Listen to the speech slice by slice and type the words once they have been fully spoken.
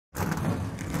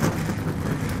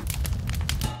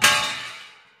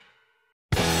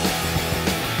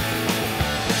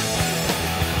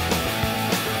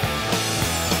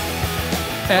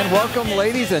And welcome,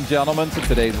 ladies and gentlemen, to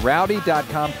today's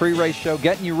Rowdy.com pre-race show,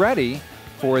 getting you ready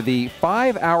for the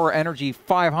 5-hour Energy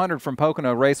 500 from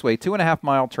Pocono Raceway,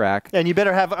 2.5-mile track. And you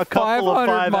better have a couple of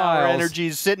 5-hour miles.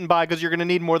 Energies sitting by because you're going to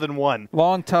need more than one.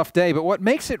 Long, tough day. But what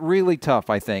makes it really tough,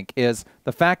 I think, is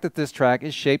the fact that this track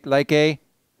is shaped like a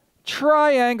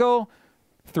triangle.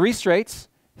 3 straights,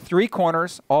 3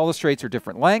 corners. All the straights are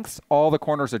different lengths. All the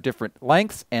corners are different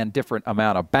lengths and different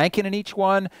amount of banking in each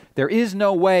one. There is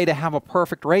no way to have a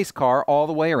perfect race car all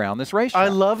the way around this racetrack. I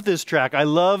love this track. I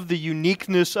love the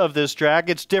uniqueness of this track.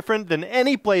 It's different than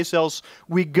any place else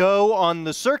we go on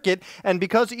the circuit. And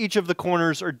because each of the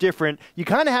corners are different, you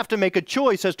kind of have to make a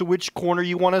choice as to which corner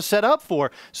you want to set up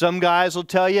for. Some guys will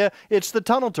tell you it's the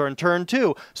tunnel turn, turn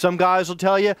 2. Some guys will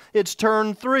tell you it's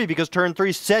turn 3 because turn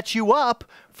 3 sets you up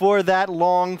for that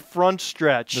long front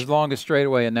stretch. The longest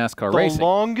straightaway in NASCAR racing. The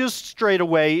longest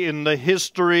straightaway in the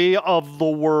history of the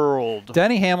world.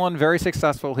 Denny Hamlin, very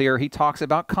successful here. He talks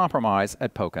about compromise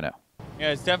at Pocono.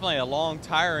 Yeah, it's definitely a long,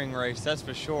 tiring race, that's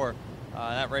for sure.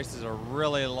 That race is a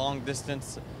really long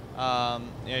distance.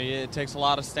 It takes a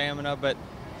lot of stamina, but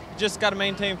you just got to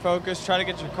maintain focus, try to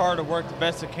get your car to work the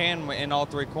best it can in all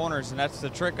 3 corners, and that's the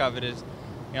trick of it is,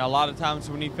 a lot of times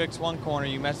when you fix one corner,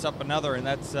 you mess up another, and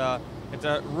that's it's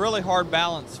a really hard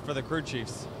balance for the crew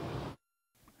chiefs.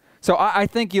 So I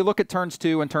think you look at turns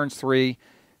 2 and turns 3.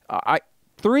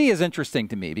 3 is interesting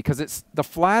to me because it's the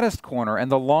flattest corner and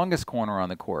the longest corner on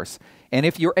the course. And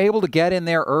if you're able to get in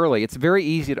there early, it's very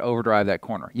easy to overdrive that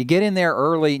corner. You get in there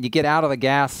early and you get out of the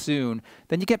gas soon,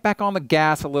 then you get back on the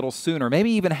gas a little sooner, maybe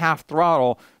even half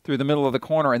throttle through the middle of the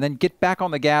corner, and then get back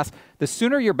on the gas. The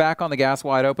sooner you're back on the gas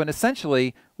wide open,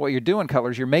 essentially what you're doing,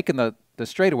 Cutler, is you're making the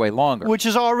straightaway longer. Which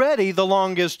is already the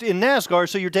longest in NASCAR,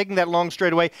 so you're taking that long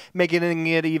straightaway, making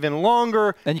it even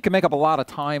longer. And you can make up a lot of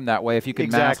time that way if you can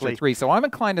master 3. So I'm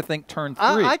inclined to think turn 3.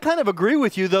 I kind of agree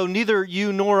with you, though neither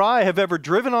you nor I have ever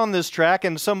driven on this track,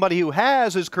 and somebody who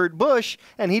has is Kurt Busch,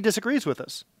 and he disagrees with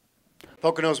us.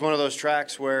 Pocono is one of those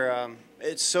tracks where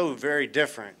it's so very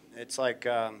different. It's like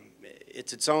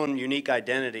it's its own unique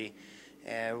identity,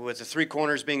 with the 3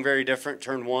 corners being very different.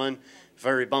 Turn 1,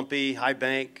 very bumpy, high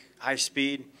bank, high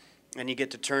speed, and you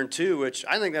get to turn 2, which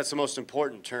I think that's the most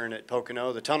important turn at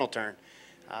Pocono, the tunnel turn.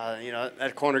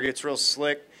 That corner gets real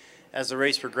slick. As the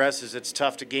race progresses, it's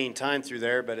tough to gain time through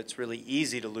there, but it's really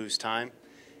easy to lose time.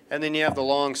 And then you have the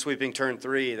long sweeping turn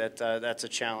 3. That's a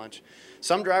challenge.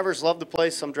 Some drivers love the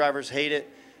place, some drivers hate it.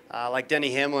 Like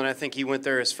Denny Hamlin, I think he went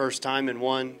there his first time and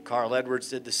won. Carl Edwards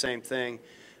did the same thing.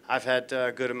 I've had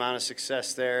a good amount of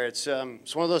success there. It's one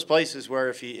of those places where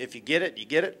if you get it, you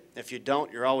get it. If you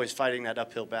don't, you're always fighting that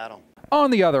uphill battle. On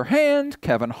the other hand,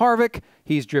 Kevin Harvick,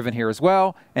 he's driven here as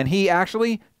well, and he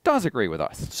actually does agree with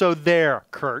us. So there,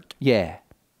 Kurt. Yeah.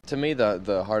 To me,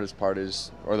 the hardest part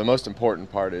is, or the most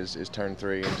important part is turn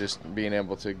 3, and just being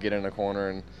able to get in a corner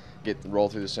and roll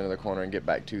through the center of the corner and get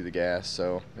back to the gas.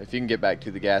 So if you can get back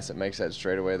to the gas, it makes that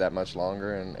straightaway that much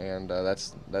longer, and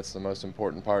that's the most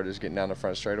important part, is getting down the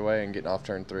front straightaway and getting off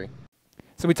turn 3.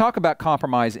 So we talk about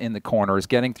compromise in the corners,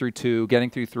 getting through 2, getting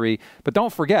through 3, but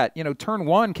don't forget, turn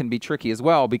 1 can be tricky as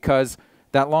well because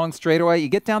that long straightaway, you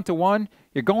get down to 1,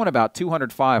 you're going about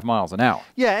 205 miles an hour.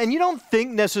 Yeah, and you don't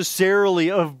think necessarily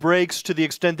of brakes to the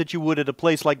extent that you would at a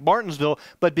place like Martinsville,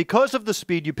 but because of the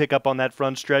speed you pick up on that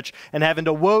front stretch and having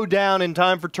to woe down in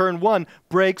time for turn 1,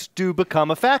 brakes do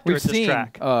become a factor at this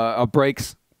track. We've seen a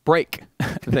brakes break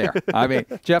there. I mean,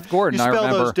 Jeff Gordon, you I remember.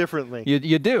 spell those differently.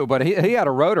 You do, but he had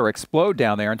a rotor explode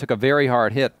down there and took a very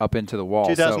hard hit up into the wall.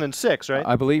 2006, right?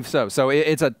 I believe so. So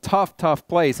it's a tough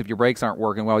place if your brakes aren't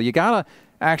working well. You got to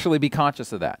actually be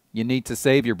conscious of that. You need to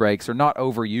save your brakes or not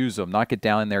overuse them, not get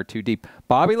down in there too deep.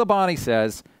 Bobby Labonte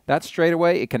says that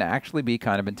straightaway, it can actually be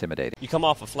kind of intimidating. You come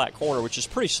off a flat corner, which is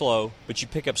pretty slow, but you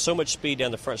pick up so much speed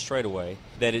down the front straightaway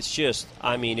that it's just,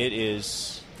 it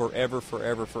is forever,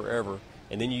 forever, forever.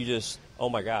 And then you just, oh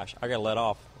my gosh, I got to let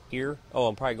off here. Oh,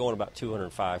 I'm probably going about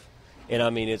 205.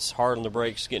 And it's hard on the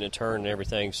brakes, getting a turn and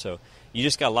everything. So you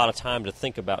just got a lot of time to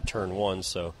think about turn 1.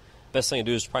 So best thing to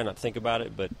do is probably not think about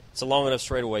it, but it's a long enough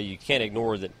straightaway you can't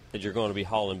ignore that you're going to be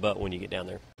hauling butt when you get down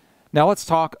there. Now let's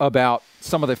talk about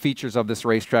some of the features of this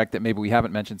racetrack that maybe we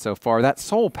haven't mentioned so far. That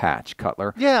soul patch,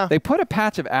 Cutler. Yeah. They put a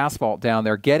patch of asphalt down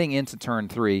there getting into turn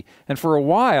 3, and for a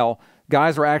while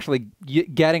guys were actually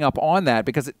getting up on that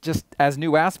because it just, as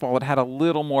new asphalt, it had a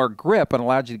little more grip and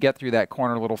allowed you to get through that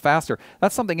corner a little faster.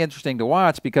 That's something interesting to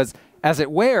watch because As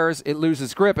it wears, it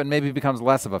loses grip and maybe becomes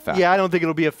less of a factor. Yeah, I don't think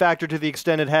it'll be a factor to the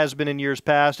extent it has been in years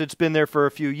past. It's been there for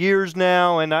a few years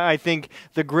now, and I think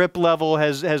the grip level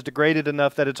has degraded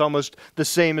enough that it's almost the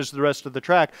same as the rest of the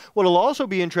track. What'll also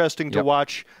be interesting to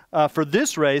watch for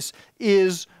this race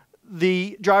is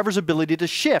the driver's ability to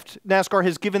shift. NASCAR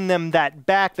has given them that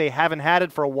back. They haven't had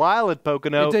it for a while at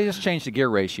Pocono. They just changed the gear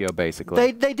ratio,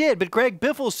 basically. They did, but Greg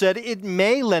Biffle said it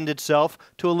may lend itself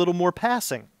to a little more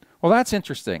passing. Well, that's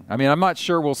interesting. I mean, I'm not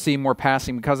sure we'll see more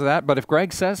passing because of that, but if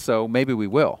Greg says so, maybe we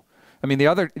will. I mean, the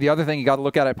other thing you got to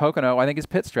look at Pocono, I think, is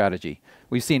pit strategy.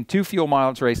 We've seen 2 fuel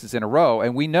mileage races in a row,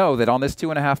 and we know that on this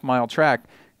 2.5-mile track,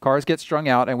 cars get strung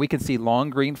out, and we can see long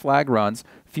green flag runs.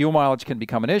 Fuel mileage can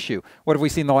become an issue. What have we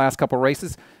seen the last couple of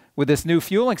races? With this new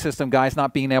fueling system, guys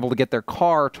not being able to get their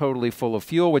car totally full of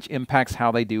fuel, which impacts how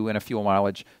they do in a fuel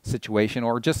mileage situation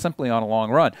or just simply on a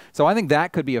long run. So I think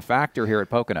that could be a factor here at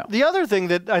Pocono. The other thing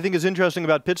that I think is interesting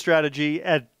about pit strategy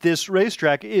at this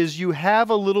racetrack is you have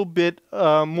a little bit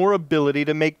more ability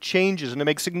to make changes and to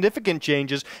make significant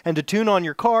changes and to tune on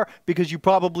your car because you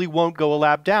probably won't go a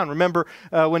lap down. Remember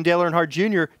when Dale Earnhardt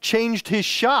Jr. changed his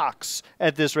shocks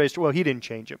at this race? Well, he didn't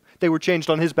change them. They were changed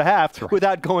on his behalf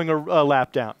without going a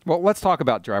lap down. Well, let's talk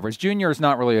about drivers. Junior is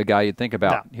not really a guy you'd think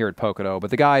about here at Pocono, but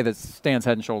the guy that stands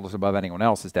head and shoulders above anyone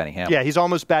else is Denny Hamlin. Yeah, he's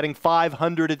almost batting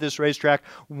 500 at this racetrack.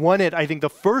 Won it, I think, the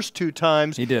first 2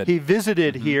 times he did. He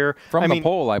visited here. From the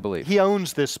pole, I believe. He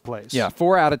owns this place. Yeah,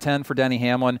 4 out of 10 for Denny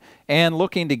Hamlin, and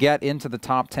looking to get into the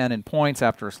top 10 in points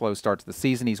after a slow start to the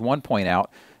season. He's 1 point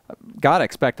out. Got to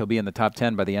expect he'll be in the top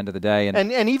 10 by the end of the day,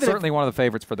 and even certainly one of the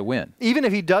favorites for the win. Even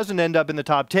if he doesn't end up in the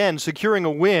top 10, securing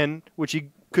a win, which he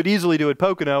could easily do at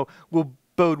Pocono, will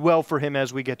bode well for him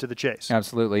as we get to the chase.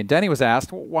 Absolutely. And Denny was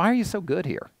asked, well, why are you so good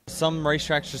here? Some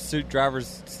racetracks just suit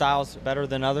drivers' styles better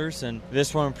than others, and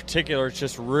this one in particular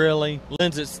just really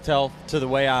lends itself to the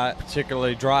way I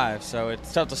particularly drive. So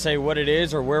it's tough to say what it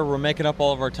is or where we're making up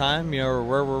all of our time, or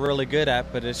where we're really good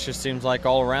at, but it just seems like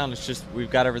all around it's just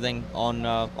we've got everything on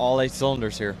all 8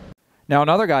 cylinders here. Now,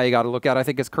 another guy you got to look at, I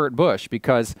think, is Kurt Busch,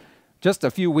 because just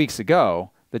a few weeks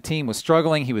ago, the team was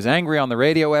struggling. He was angry on the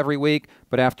radio every week,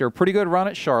 but after a pretty good run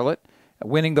at Charlotte,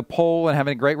 winning the pole and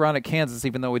having a great run at Kansas,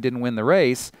 even though he didn't win the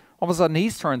race, all of a sudden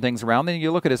he's turned things around. Then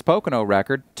you look at his Pocono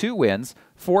record, 2 wins,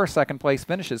 4 second-place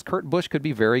finishes. Kurt Busch could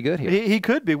be very good here. He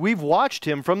could be. We've watched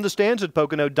him from the stands at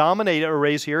Pocono dominate a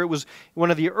race here. It was one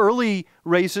of the early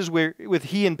races with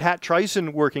he and Pat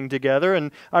Tryson working together, and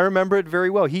I remember it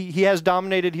very well. He has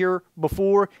dominated here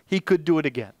before. He could do it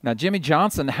again. Now, Jimmy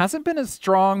Johnson hasn't been as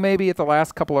strong maybe at the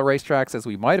last couple of racetracks as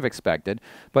we might have expected,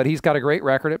 but he's got a great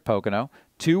record at Pocono.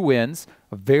 2 wins,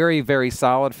 a very, very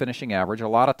solid finishing average, a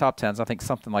lot of top 10s, I think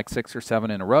something like 6 or 7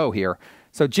 in a row here.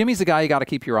 So Jimmy's a guy you got to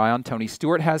keep your eye on. Tony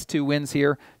Stewart has 2 wins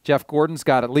here. Jeff Gordon's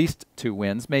got at least 2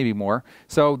 wins, maybe more.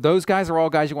 So those guys are all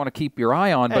guys you want to keep your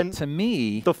eye on. And but to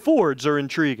me, the Fords are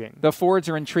intriguing. The Fords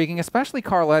are intriguing, especially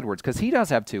Carl Edwards, because he does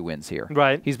have 2 wins here.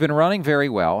 Right. He's been running very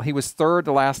well. He was 3rd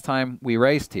the last time we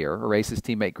raced here, or race his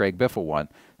teammate Greg Biffle won.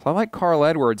 So I like Carl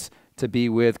Edwards to be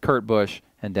with Kurt Busch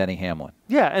and Denny Hamlin.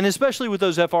 Yeah, and especially with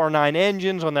those FR9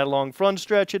 engines on that long front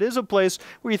stretch, it is a place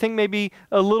where you think maybe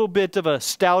a little bit of a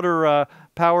stouter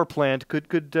power plant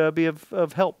could be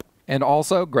of help. And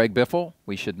also, Greg Biffle,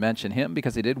 we should mention him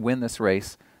because he did win this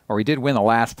race, or he did win the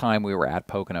last time we were at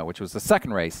Pocono, which was the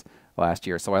 2nd race last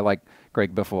year. So I like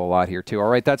Greg Biffle a lot here, too. All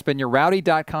right, that's been your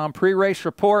Rowdy.com pre-race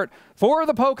report for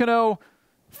the Pocono,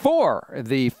 for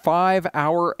the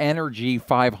 5-hour Energy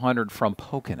 500 from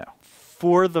Pocono.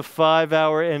 For the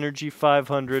 5-hour Energy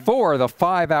 500. For the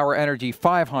 5-hour Energy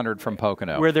 500 from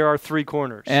Pocono. Where there are 3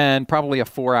 corners. And probably a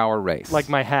 4-hour race. Like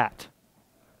my hat.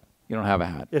 You don't have a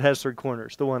hat. It has 3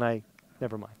 corners. The one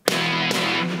never mind.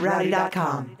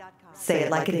 Rowdy.com. Say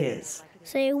it like it is.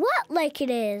 Say what like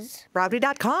it is?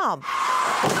 Rowdy.com.